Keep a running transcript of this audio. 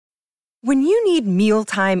When you need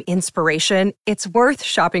mealtime inspiration, it's worth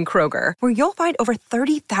shopping Kroger, where you'll find over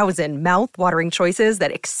 30,000 mouth-watering choices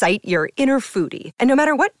that excite your inner foodie. And no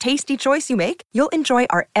matter what tasty choice you make, you'll enjoy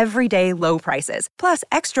our everyday low prices, plus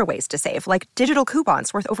extra ways to save, like digital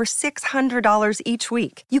coupons worth over $600 each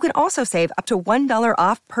week. You can also save up to $1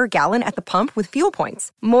 off per gallon at the pump with fuel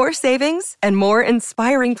points. More savings and more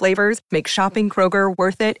inspiring flavors make shopping Kroger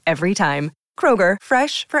worth it every time. Kroger,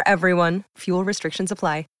 fresh for everyone. Fuel restrictions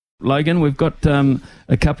apply. Logan, we've got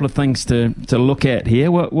a couple of things to look at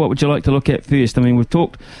here. What would you like to look at first? I mean, we've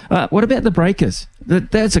talked... what about the Breakers?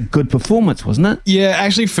 That's a good performance, wasn't it? Yeah,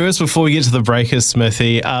 actually, first, before we get to the Breakers,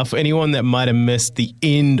 Smithy, for anyone that might have missed the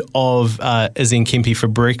end of Izzy and Kempe for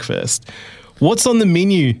breakfast, what's on the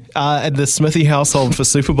menu at the Smithy household for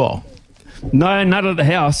Super Bowl? No, not at the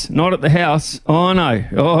house. Not at the house. Oh, no.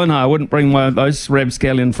 I wouldn't bring those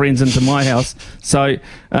rapscallion friends into my house. So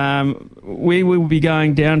we will be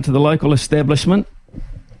going down to the local establishment,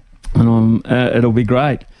 and it'll be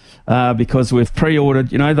great because we've pre-ordered,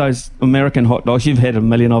 those American hot dogs. You've had a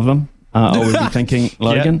million of them. I would be thinking,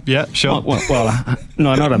 Logan. Yeah, sure. Well,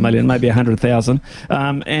 no, not a million, maybe 100,000.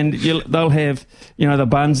 And they'll have, the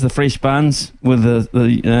buns, the fresh buns with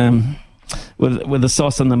with the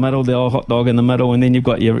sauce in the middle, the old hot dog in the middle, and then you've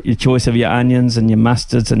got your choice of your onions and your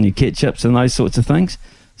mustards and your ketchups and those sorts of things.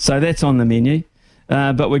 So that's on the menu.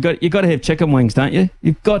 But you've got to have chicken wings, don't you?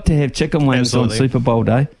 You've got to have chicken wings. Absolutely. On Super Bowl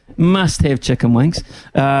day. Must have chicken wings.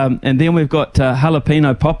 And then we've got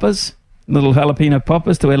jalapeno poppers, little jalapeno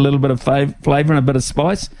poppers to add a little bit of flavour and a bit of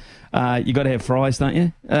spice. You've got to have fries, don't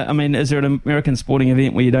you? Is there an American sporting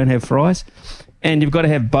event where you don't have fries? And you've got to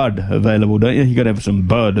have Bud available, don't you? You've got to have some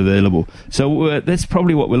Bud available. So that's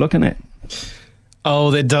probably what we're looking at. Oh,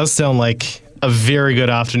 that does sound like a very good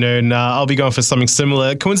afternoon. I'll be going for something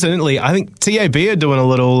similar. Coincidentally, I think TAB are doing a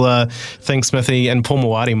little thing, Smithy, and Paul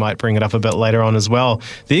Mawadi might bring it up a bit later on as well.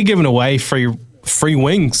 They're giving away free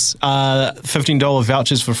wings, $15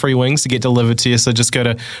 vouchers for free wings to get delivered to you. So just go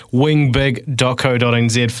to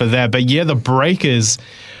wingbig.co.nz for that. But yeah, the Breakers...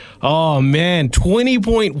 Oh, man,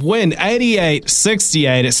 20-point win,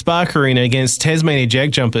 88-68 at Spark Arena against Tasmania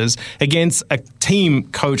Jagjumpers, against a team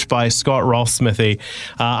coached by Scott Ross-Smithy.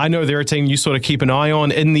 I know they're a team you sort of keep an eye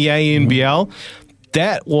on in the ANBL.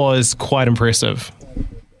 That was quite impressive.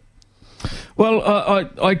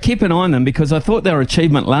 Well, I keep an eye on them because I thought their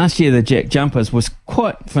achievement last year, the Jagjumpers, was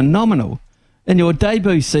quite phenomenal. In your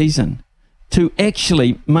debut season, to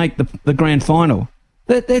actually make the grand final,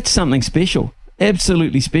 that's something special.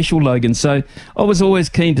 Absolutely special, Logan. So I was always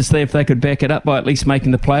keen to see if they could back it up by at least making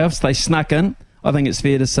the playoffs. They snuck in, I think it's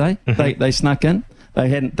fair to say. Mm-hmm. They snuck in. They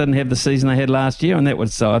didn't have the season they had last year, and that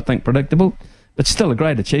was, I think, predictable. But still a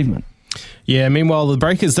great achievement. Yeah, meanwhile, the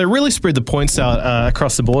Breakers, they really spread the points out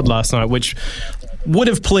across the board last night, which would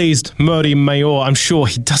have pleased Murray Mayor. I'm sure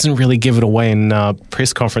he doesn't really give it away in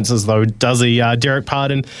press conferences, though, does he? Derek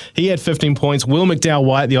Pardon, he had 15 points. Will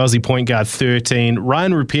McDowell-White, the Aussie point guard, 13.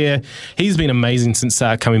 Ryan Rupier, he's been amazing since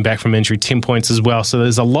coming back from injury, 10 points as well. So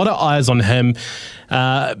there's a lot of eyes on him.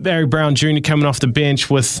 Barry Brown Jr. coming off the bench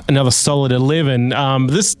with another solid 11.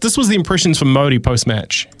 This was the impressions from Modi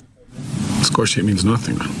post-match. Score sheet means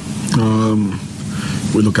nothing.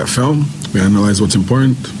 We look at film, we analyze what's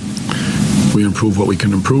important, we improve what we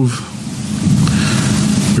can improve,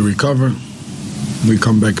 we recover, we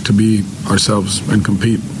come back to be ourselves and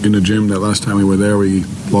compete in the gym. That last time we were there, we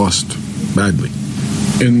lost badly.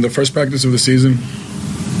 In the first practice of the season,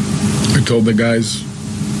 I told the guys,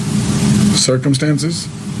 circumstances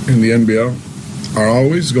in the NBL are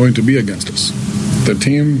always going to be against us. The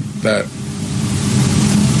team that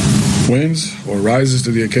wins or rises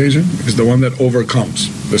to the occasion is the one that overcomes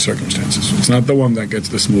the circumstances. It's not the one that gets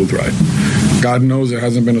the smooth ride. God knows it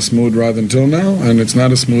hasn't been a smooth ride until now, and it's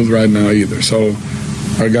not a smooth ride now either. So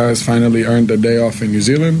our guys finally earned a day off in New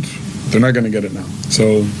Zealand. They're not going to get it now.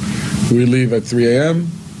 So we leave at 3 a.m.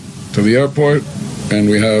 to the airport, and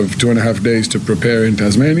we have 2.5 days to prepare in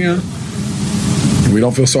Tasmania. We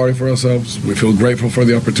don't feel sorry for ourselves. We feel grateful for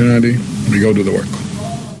the opportunity. We go do the work.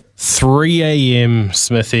 3 a.m.,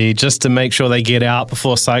 Smithy, just to make sure they get out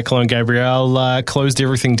before Cyclone Gabrielle closed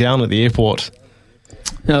everything down at the airport.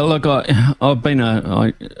 Look, I've been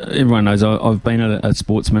everyone knows I've been a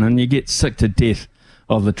sportsman, and you get sick to death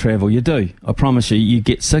of the travel. You do. I promise you, you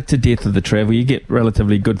get sick to death of the travel. You get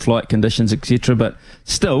relatively good flight conditions, etc., but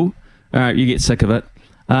still, you get sick of it.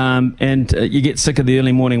 And you get sick of the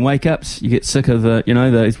early morning wake-ups. You get sick of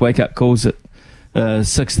those wake-up calls at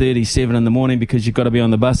 6:30, 7 in the morning because you've got to be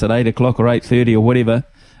on the bus at 8 o'clock or 8:30 or whatever.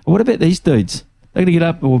 What about these dudes? They're going to get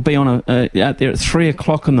up or be on out there at 3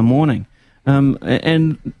 o'clock in the morning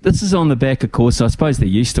And this is on the back, of course, I suppose they're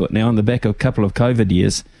used to it now, on the back of a couple of COVID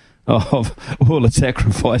years of all the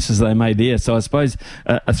sacrifices they made there. So I suppose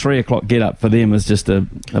a 3 o'clock get up for them is just a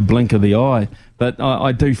blink of the eye. But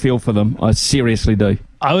I do feel for them. I seriously do.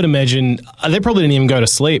 I would imagine they probably didn't even go to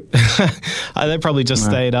sleep. They probably just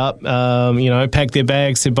stayed up, packed their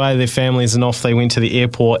bags, said bye to their families, and off they went to the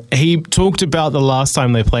airport. He talked about the last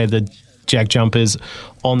time they played the Jack Jumpers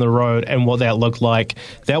on the road and what that looked like.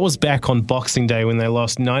 That was back on Boxing Day when they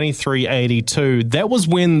lost 93-82. That was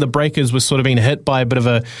when the Breakers were sort of being hit by a bit of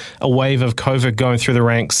a wave of COVID going through the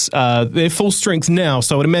ranks. They're full strength now,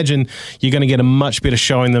 so I would imagine you're going to get a much better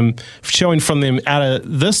showing from them out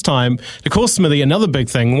of this time. Of course, Smithy, another big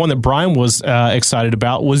thing, one that Brian was excited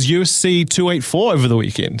about, was UFC 284 over the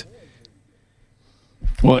weekend.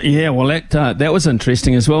 Well, that was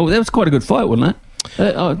interesting as well. That was quite a good fight, wasn't it?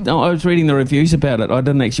 I was reading the reviews about it. I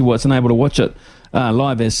wasn't able to watch it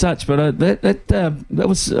live as such, but that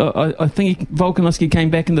was. I think Volkanovski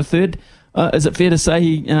came back in the third. Is it fair to say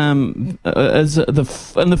he in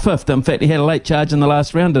the fifth? In fact, he had a late charge in the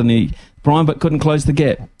last round, didn't he, Brian? But couldn't close the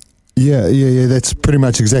gap. Yeah, that's pretty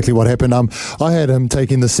much exactly what happened. I had him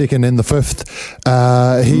taking the second and the fifth.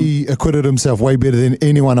 He acquitted himself way better than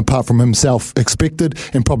anyone apart from himself expected,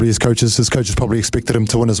 and probably his coaches. His coaches probably expected him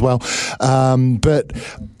to win as well. But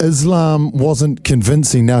Islam wasn't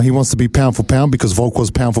convincing. Now he wants to be pound for pound because Volk was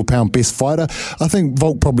pound for pound best fighter. I think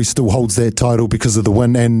Volk probably still holds that title because of the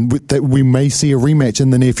win, and that we may see a rematch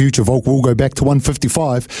in the near future. Volk will go back to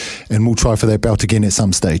 155, and we'll try for that belt again at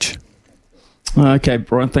some stage. Okay,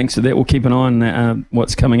 Brian, thanks for that. We'll keep an eye on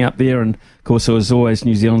what's coming up there. And, of course, as always,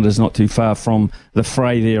 New Zealanders not too far from the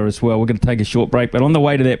fray there as well. We're going to take a short break. But on the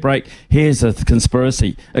way to that break, here's a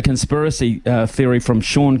conspiracy theory from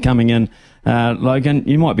Sean coming in. Logan,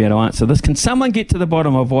 you might be able to answer this. Can someone get to the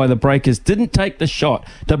bottom of why the Breakers didn't take the shot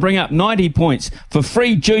to bring up 90 points for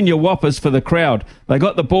free junior whoppers for the crowd? They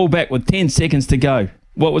got the ball back with 10 seconds to go.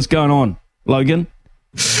 What was going on, Logan?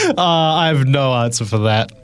 I have no answer for that.